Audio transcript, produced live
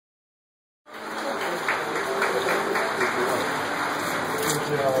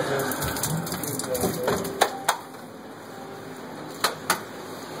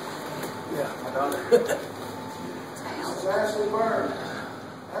Ashley Byrne,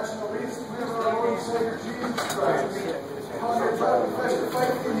 national obedience to the of our Lord and Savior Jesus Christ. Upon your profession of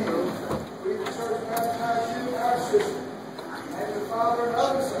faith in Him, we the church baptize you, our sister, in the name of the Father and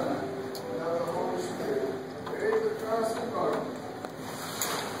of the Son and of the Holy Spirit. Buried with Christ in glory.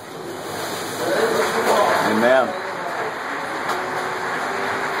 Amen.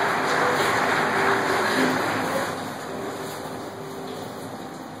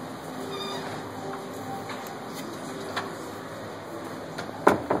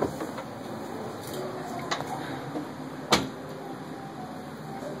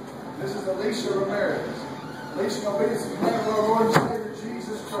 This is Alicia Ramirez. Alicia, in obedience to the command of our Lord and Savior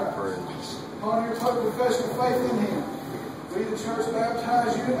Jesus Christ. Upon your public profession of faith in Him, we the church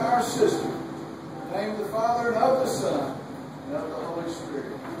baptize you and our sister. In the name of the Father and of the Son and of the Holy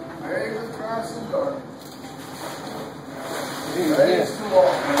Spirit. Buried with Christ in darkness. Raised to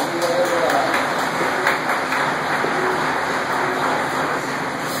walk in the way of life.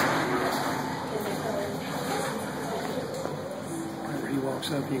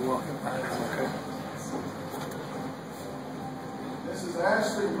 So if you walk up behind him, okay. This is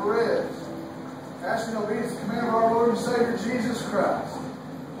Ashley Perez. Ashley, in obedience to the command of our Lord and Savior Jesus Christ.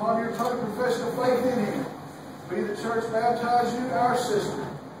 Upon your public profession of faith in Him, we the church baptize you, our sister.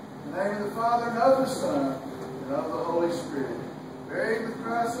 In the name of the Father and of the Son and of the Holy Spirit. Buried with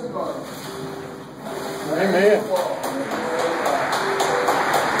Christ in glory. Amen.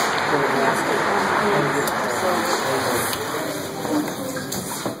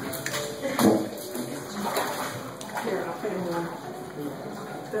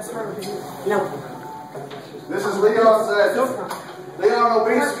 No. This is Leon Zajicek. Leon, in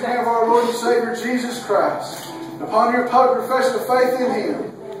obedience to the command of our Lord and Savior Jesus Christ. Upon your public profession of faith in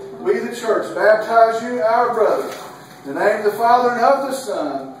Him, we the church baptize you, our brother, in the name of the Father and of the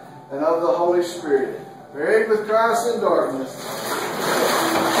Son and of the Holy Spirit. Buried with Christ in darkness.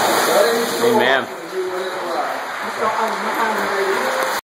 Amen.